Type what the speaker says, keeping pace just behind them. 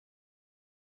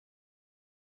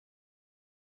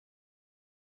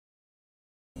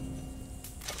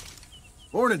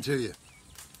Morning to you.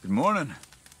 Good morning.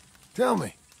 Tell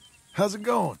me, how's it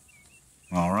going?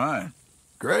 All right.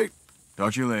 Great.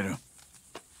 Talk to you later.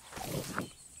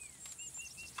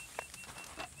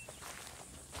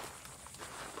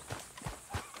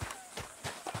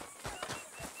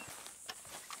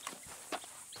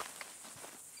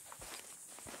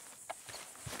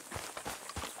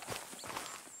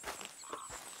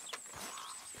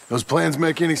 Those plans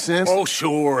make any sense? Oh,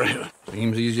 sure.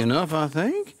 Seems easy enough, I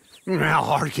think. How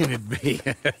hard can it be?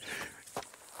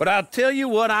 But I'll tell you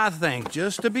what I think,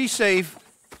 just to be safe.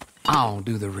 I'll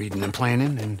do the reading and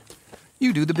planning, and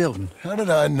you do the building. How did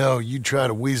I know you'd try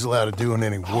to weasel out of doing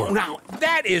any work? Oh, now,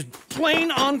 that is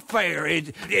plain unfair.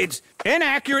 It's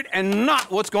inaccurate and not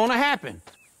what's going to happen.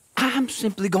 I'm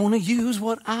simply going to use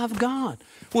what I've got,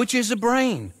 which is a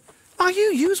brain. While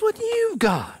you use what you've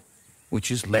got, which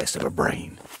is less of a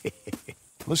brain.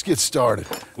 Let's get started.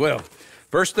 Well,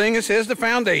 first thing it says the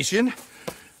foundation,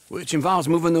 which involves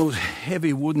moving those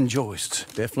heavy wooden joists.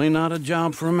 Definitely not a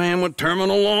job for a man with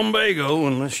terminal lumbago,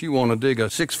 unless you want to dig a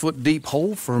 6-foot deep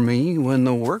hole for me when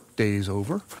the workday's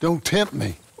over. Don't tempt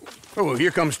me. Oh,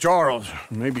 here comes Charles.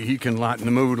 Maybe he can lighten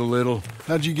the mood a little.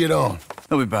 How'd you get on?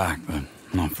 He'll be back, but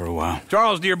not for a while.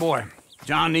 Charles, dear boy,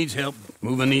 John needs help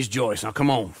moving these joists. Now, come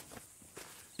on.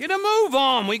 Get a move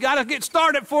on. We gotta get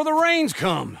started before the rains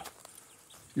come.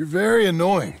 You're very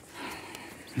annoying.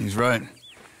 He's right.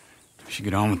 We should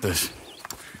get on with this.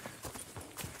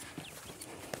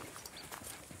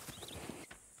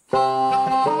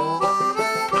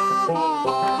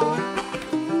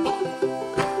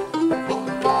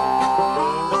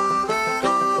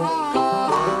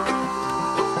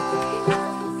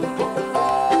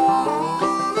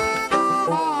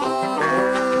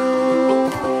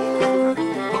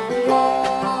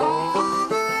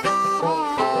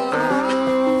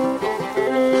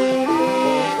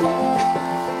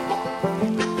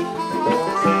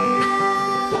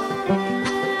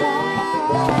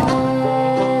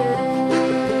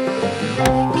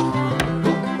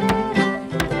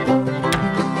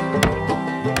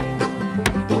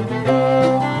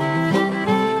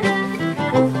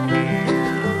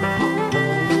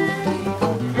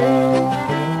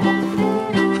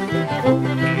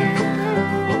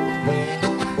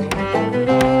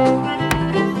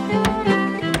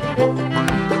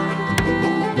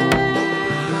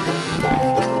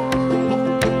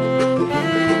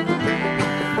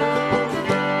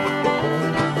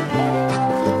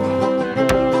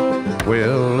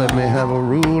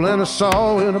 A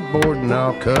saw and a board and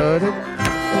I'll cut it.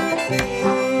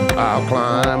 I'll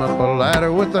climb up a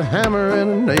ladder with a hammer and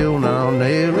a nail and I'll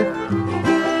nail it.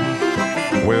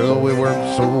 Well, we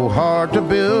worked so hard to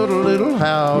build a little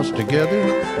house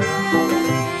together.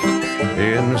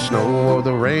 In the snow or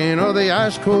the rain or the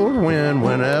ice cold wind,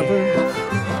 whenever.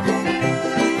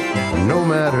 No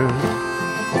matter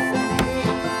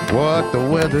what the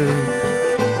weather,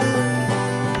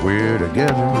 we're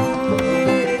together.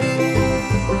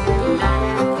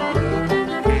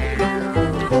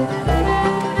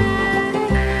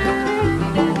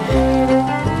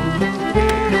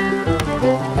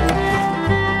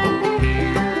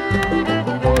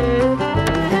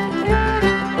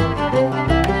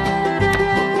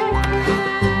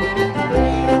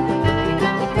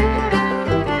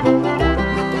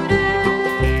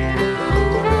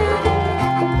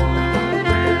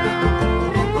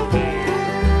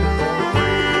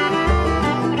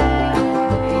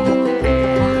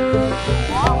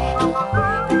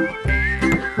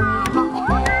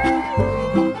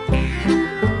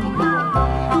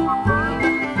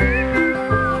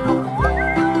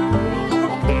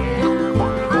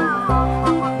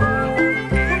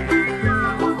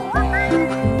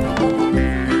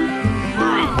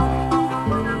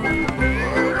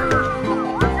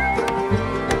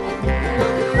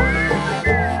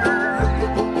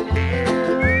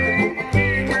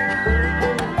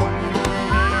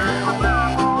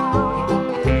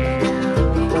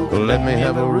 Let me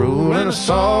have a rule and a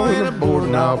saw and a board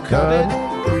and I'll cut it.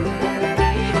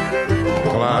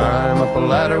 Climb up a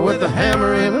ladder with a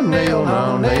hammer and a nail and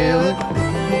I'll nail it.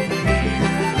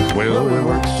 Well, we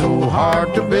worked so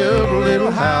hard to build a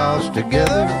little house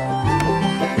together.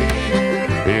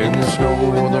 In the snow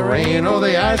or the rain or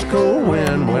the ice cold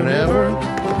wind, whenever.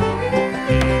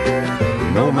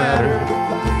 No matter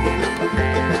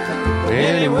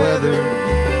any weather,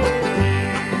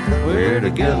 we're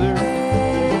together.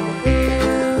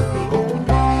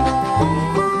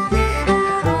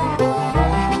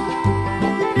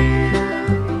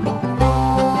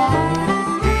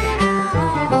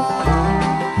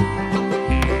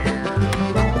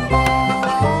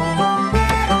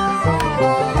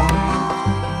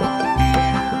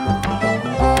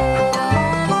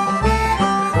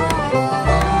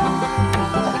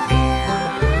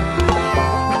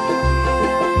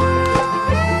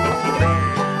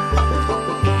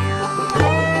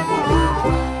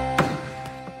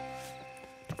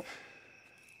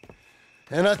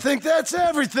 think that's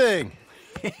everything.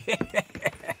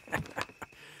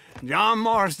 John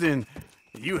Marston,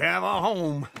 you have a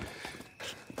home.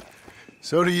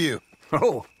 So do you.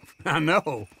 Oh, I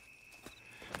know.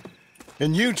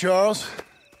 And you, Charles,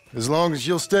 as long as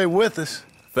you'll stay with us.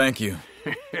 Thank you.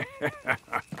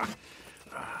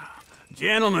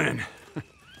 Gentlemen,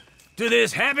 to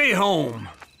this happy home.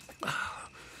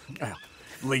 Well,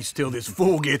 at least till this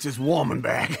fool gets his woman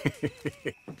back.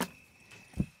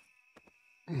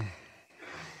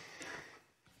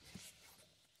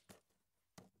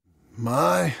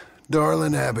 My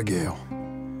darling Abigail,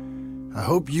 I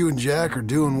hope you and Jack are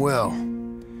doing well.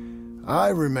 I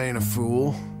remain a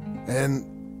fool, and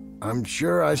I'm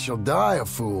sure I shall die a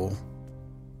fool.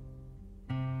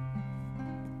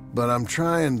 But I'm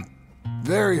trying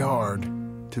very hard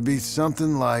to be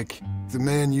something like the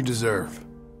man you deserve.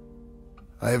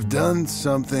 I have done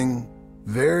something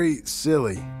very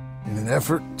silly in an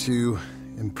effort to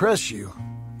impress you.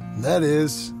 And that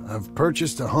is, I've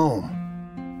purchased a home.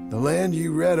 The land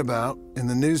you read about in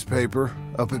the newspaper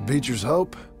up at Beecher's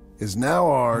Hope is now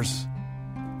ours,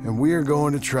 and we are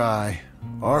going to try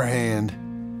our hand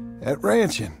at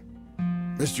ranching.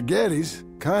 Mr. Geddes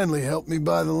kindly helped me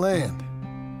buy the land.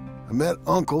 I met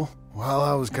Uncle while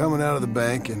I was coming out of the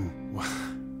bank, and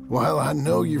while I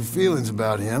know your feelings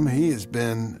about him, he has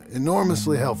been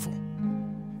enormously helpful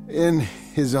in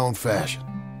his own fashion.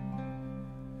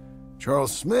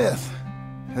 Charles Smith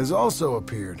has also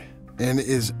appeared and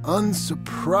is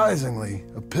unsurprisingly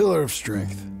a pillar of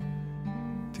strength.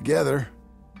 Together,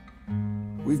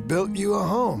 we've built you a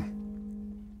home.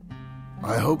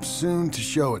 I hope soon to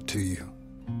show it to you.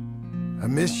 I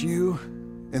miss you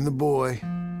and the boy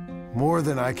more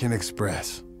than I can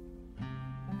express.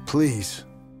 Please,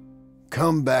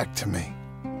 come back to me.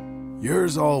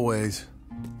 Yours always,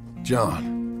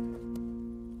 John.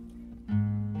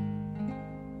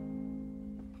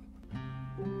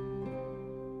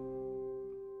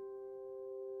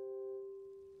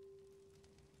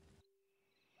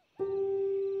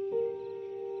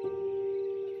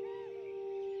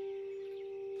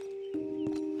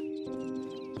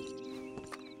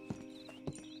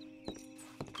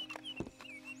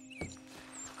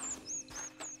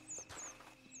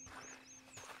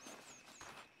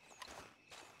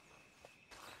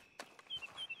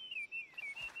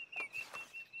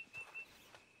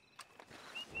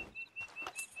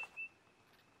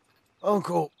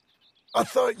 Uncle, I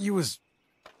thought you was...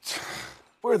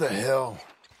 Where the hell?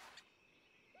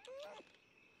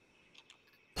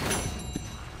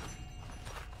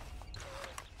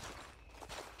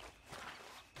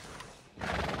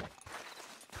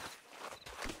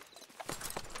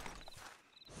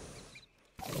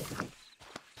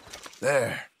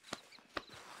 There.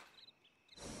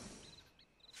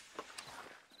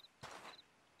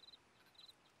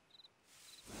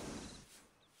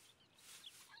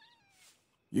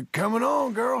 You coming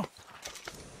on, girl?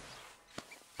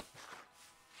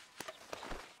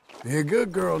 Be a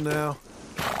good girl now.